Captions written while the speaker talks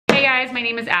guys, my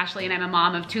name is Ashley and I'm a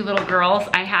mom of 2 little girls.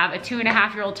 I have a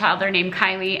 2.5-year-old toddler named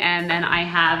Kylie, and then I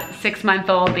have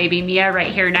 6-month-old baby Mia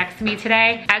right here next to me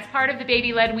today. As part of the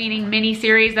baby-led weaning mini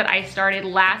series that I started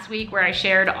last week where I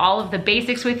shared all of the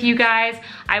basics with you guys,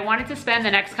 I wanted to spend the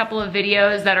next couple of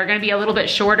videos that are gonna be a little bit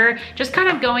shorter, just kind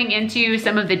of going into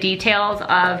some of the details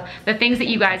of the things that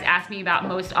you guys ask me about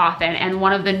most often. And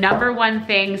one of the #1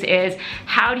 things is,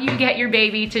 how do you get your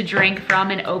baby to drink from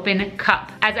an open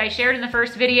cup? As I shared in the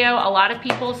first video, a lot of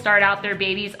people start out their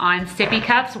babies on sippy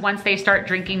cups once they start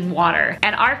drinking water.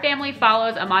 And our family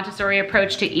follows a Montessori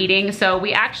approach to eating, so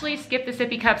we actually skip the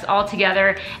sippy cups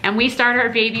altogether and we start our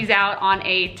babies out on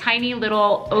a tiny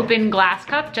little open glass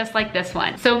cup just like this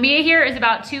one. So Mia here is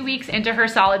about 2 weeks into her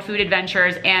solid food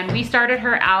adventures, and we started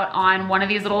her out on one of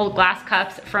these little glass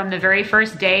cups from the very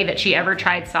first day that she ever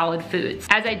tried solid foods.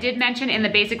 As I did mention in the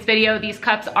basics video, these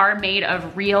cups are made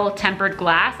of real tempered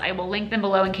glass. I will link them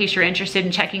below in case you're interested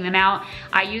in checking them out.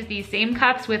 I use these same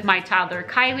cups with my toddler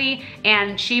Kylie,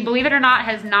 and she, believe it or not,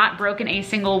 has not broken a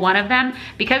single one of them.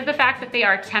 Because of the fact that they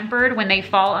are tempered, when they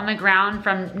fall on the ground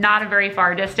from not a very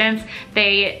far distance,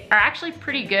 they are actually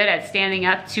pretty good at standing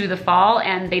up to the fall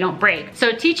and they don't break.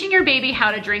 So teaching your baby how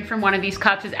to drink from one of these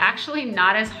cups is actually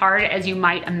not as hard as you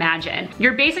might imagine.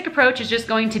 Your basic approach is just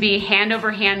going to be hand over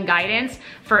hand guidance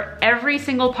for every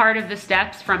single part of the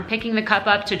steps, from picking the cup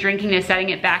up to drinking to setting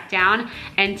it back down,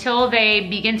 until they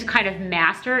begin to kind of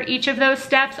master each of those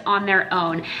steps on their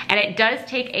own. And it does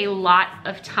take a lot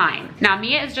of time. Now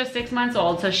Mia is just 6 months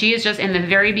old, so she is just in the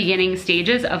very beginning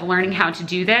stages of learning how to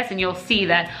do this, and you'll see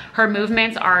that her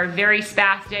movements are very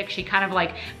spastic. She kind of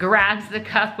like grabs the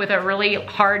cup with a really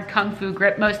hard kung fu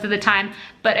grip most of the time,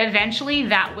 but eventually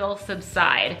that will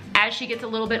subside. As she gets a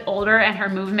little bit older and her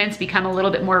movements become a little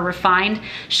bit more refined,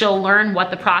 she'll learn what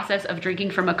the process of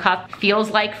drinking from a cup feels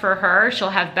like for her.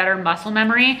 She'll have better muscle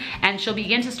memory and she'll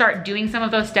begin to start doing some of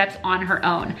those steps on her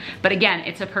own. But again,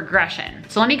 it's a progression.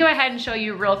 So let me go ahead and show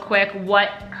you real quick what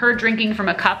her drinking from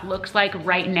a cup looks like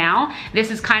right now. This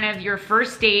is kind of your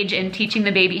first stage in teaching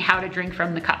the baby how to drink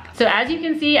from the cup. So as you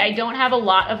can see, I don't have a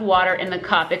lot of water in the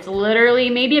cup. It's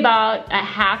literally maybe about a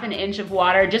 ½ an inch of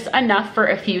water, just enough for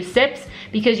a few sips,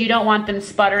 because you don't want them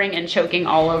sputtering and choking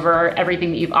all over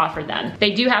everything that you've offered them.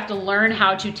 They do have to learn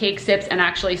how to take sips and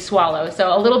actually swallow.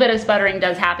 So a little bit of sputtering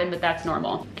does happen, but that's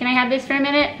normal. Can I have this for a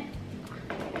minute?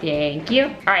 Thank you.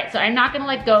 All right, so I'm not gonna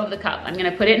let go of the cup. I'm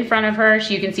gonna put it in front of her.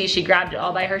 You can see she grabbed it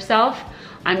all by herself.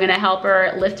 I'm gonna help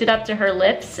her lift it up to her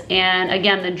lips. And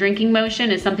again, the drinking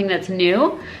motion is something that's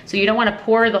new. So you don't wanna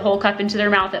pour the whole cup into their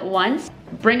mouth at once.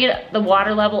 Bring the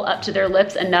water level up to their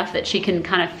lips enough that she can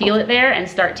kind of feel it there and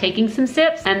start taking some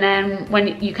sips. And then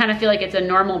when you kind of feel like it's a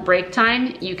normal break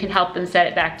time, you can help them set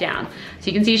it back down. So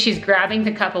you can see she's grabbing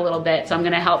the cup a little bit. So I'm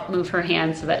gonna help move her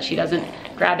hand so that she doesn't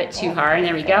grab it too hard. And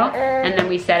there we go. And then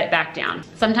we set it back down.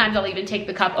 Sometimes I'll even take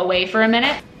the cup away for a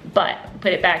minute, but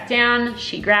put it back down,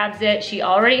 she grabs it. She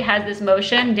already has this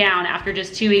motion down after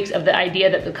just 2 weeks of the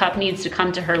idea that the cup needs to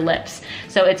come to her lips.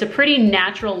 So it's a pretty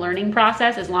natural learning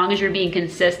process as long as you're being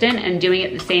consistent and doing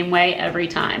it the same way every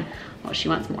time. Oh, she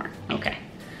wants more, okay.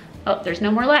 Oh, there's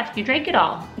no more left, you drank it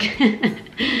all.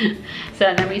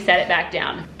 So then we set it back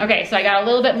down. Okay, so I got a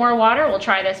little bit more water. We'll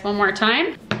try this one more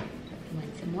time.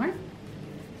 Want some more?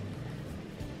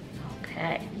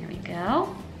 Okay, here we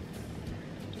go.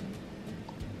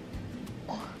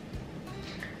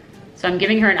 So I'm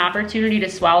giving her an opportunity to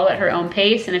swallow at her own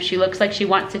pace, and if she looks like she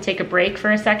wants to take a break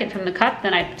for a second from the cup,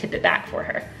 then I tip it back for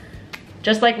her.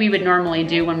 Just like we would normally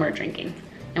do when we're drinking.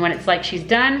 And when it's like she's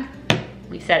done,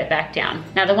 we set it back down.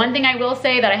 Now the one thing I will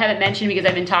say that I haven't mentioned because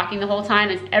I've been talking the whole time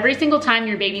is every single time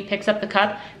your baby picks up the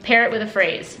cup, pair it with a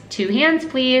phrase. 2 hands,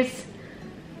 please.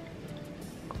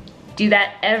 Do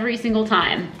that every single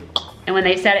time. And when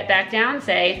they set it back down,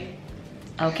 say,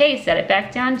 okay, set it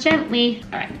back down gently.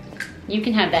 All right. You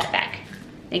can have that back.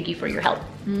 Thank you for your help.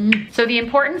 So the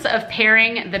importance of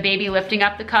pairing the baby lifting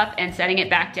up the cup and setting it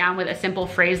back down with a simple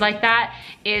phrase like that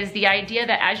is the idea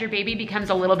that as your baby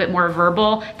becomes a little bit more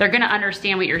verbal, they're gonna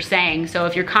understand what you're saying. So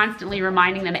if you're constantly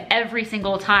reminding them every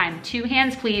single time, 2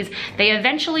 hands please, they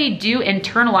eventually do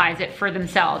internalize it for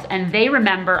themselves, and they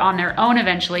remember on their own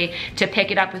eventually to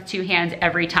pick it up with 2 hands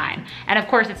every time. And of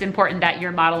course it's important that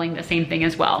you're modeling the same thing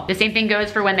as well. The same thing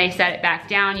goes for when they set it back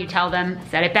down. You tell them,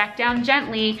 set it back down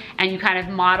gently, and you kind of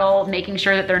model making sure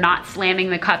sure that they're not slamming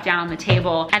the cup down on the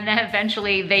table. And then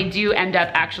eventually they do end up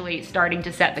actually starting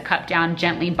to set the cup down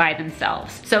gently by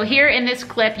themselves. So here in this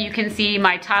clip, you can see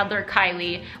my toddler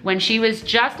Kylie, when she was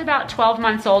just about 12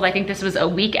 months old, I think this was a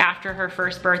week after her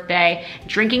first birthday,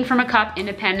 drinking from a cup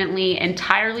independently,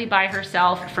 entirely by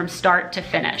herself from start to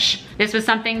finish. This was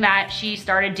something that she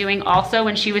started doing also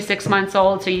when she was 6 months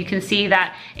old, so you can see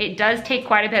that it does take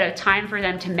quite a bit of time for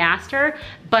them to master,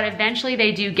 but eventually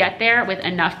they do get there with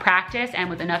enough practice and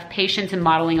with enough patience and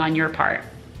modeling on your part.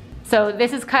 So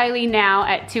this is Kylie now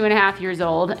at 2.5 years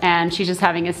old, and she's just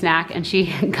having a snack, and she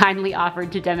kindly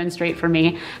offered to demonstrate for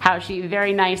me how she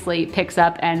very nicely picks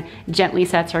up and gently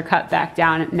sets her cup back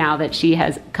down now that she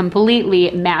has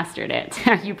completely mastered it.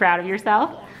 Are you proud of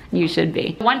yourself? You should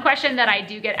be. One question that I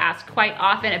do get asked quite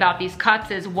often about these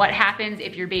cups is what happens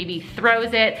if your baby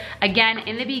throws it? Again,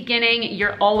 in the beginning,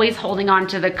 you're always holding on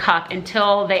to the cup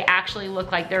until they actually look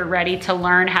like they're ready to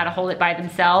learn how to hold it by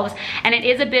themselves. And it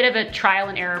is a bit of a trial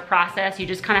and error process. You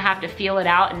just kind of have to feel it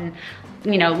out and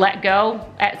let go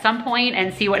at some point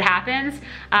and see what happens.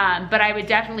 But I would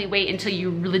definitely wait until you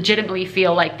legitimately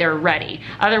feel like they're ready.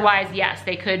 Otherwise, yes,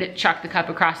 they could chuck the cup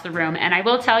across the room. And I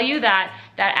will tell you that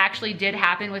that actually did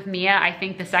happen with Mia. I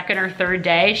think the second or third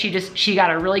day, she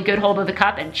got a really good hold of the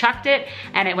cup and chucked it,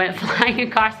 and it went flying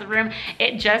across the room.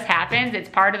 It just happens. It's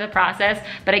part of the process.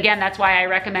 But again, that's why I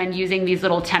recommend using these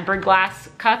little tempered glass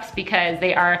cups, because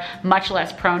they are much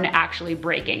less prone to actually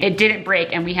breaking. It didn't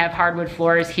break, and we have hardwood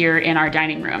floors here in our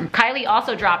dining room. Kylie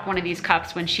also dropped one of these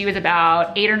cups when she was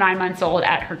about 8 or 9 months old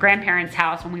at her grandparents'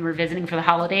 house when we were visiting for the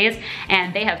holidays,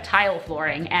 and they have tile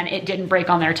flooring, and it didn't break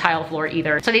on their tile floor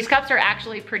either. So these cups are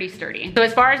actually pretty sturdy. So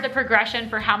as far as the progression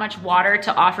for how much water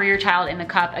to offer your child in the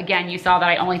cup, again, you saw that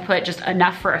I only put just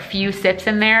enough for a few sips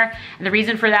in there. And the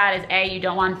reason for that is A, you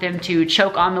don't want them to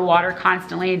choke on the water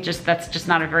constantly. That's just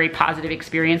not a very positive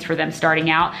experience for them starting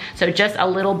out. So just a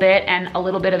little bit, and a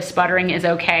little bit of sputtering is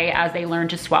okay as they learn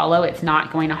to swallow. It's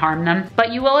not going to harm them.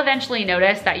 But you will eventually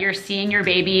notice that you're seeing your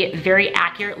baby very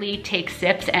accurately take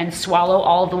sips and swallow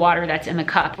all of the water that's in the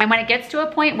cup. And when it gets to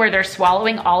a point where they're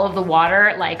swallowing all of the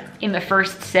water, like in the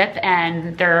first sip,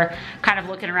 and they're kind of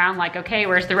looking around like, okay,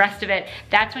 where's the rest of it?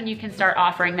 That's when you can start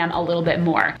offering them a little bit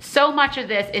more. So much of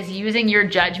this is using your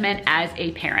judgment as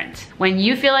a parent. When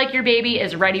you feel like your baby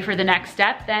is ready for the next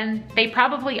step, then they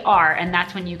probably are, and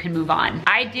that's when you can move on.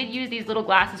 I did use these little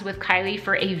glasses with Kylie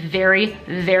for a very,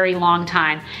 very long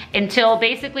time, until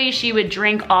basically she would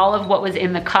drink all of what was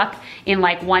in the cup in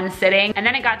like one sitting. And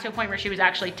then it got to a point where she was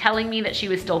actually telling me that she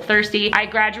was still thirsty. I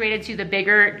graduated to the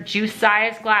bigger juice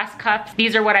size glass cups.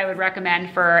 These are what I would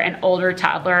recommend for an older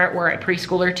toddler or a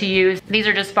preschooler to use. These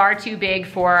are just far too big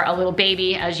for a little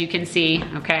baby, as you can see,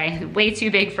 okay? Way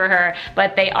too big for her,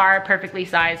 but they are perfectly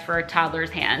sized for a toddler's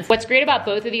hands. What's great about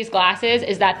both of these glasses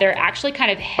is that they're actually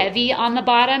kind of heavy on the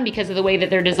bottom because of the way that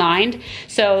they're designed.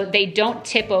 So they don't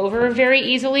tip over very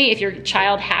easily if your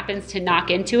child happens to knock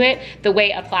into it the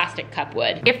way a plastic cup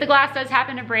would. If the glass does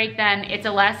happen to break, then it's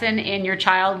a lesson in your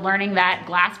child learning that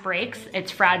glass breaks,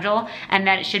 it's fragile, and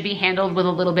that it should be handled with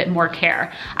a little bit more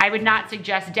care. I would not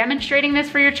suggest demonstrating this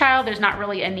for your child. There's not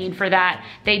really a need for that.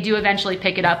 They do eventually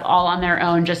pick it up all on their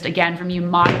own, just again from you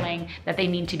modeling that they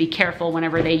need to be careful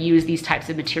whenever they use these types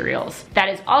of materials. That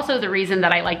is also the reason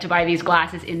that I like to buy these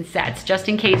glasses in sets. Just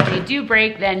in case they do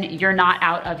break, then you're not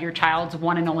out of your child's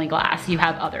one and only glass. You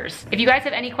have others. If you guys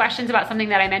have any questions about something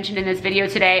that I mentioned in this video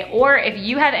today, or if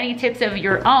you have any tips of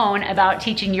your own about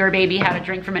teaching your baby how to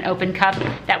drink from an open cup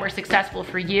that were successful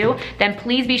for you, then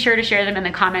please be sure to share them in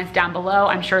the comments down below.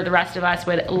 I'm sure the rest of us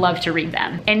would love to read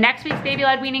them. In next week's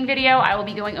baby-led weaning video, I will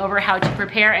be going over how to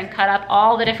prepare and cut up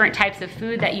all the different types of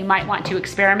food that you might want to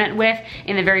experiment with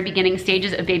in the very beginning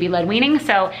stages of baby-led weaning,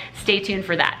 so stay tuned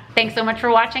for that. Thanks so much for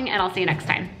watching, and I'll see you next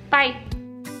time. Bye.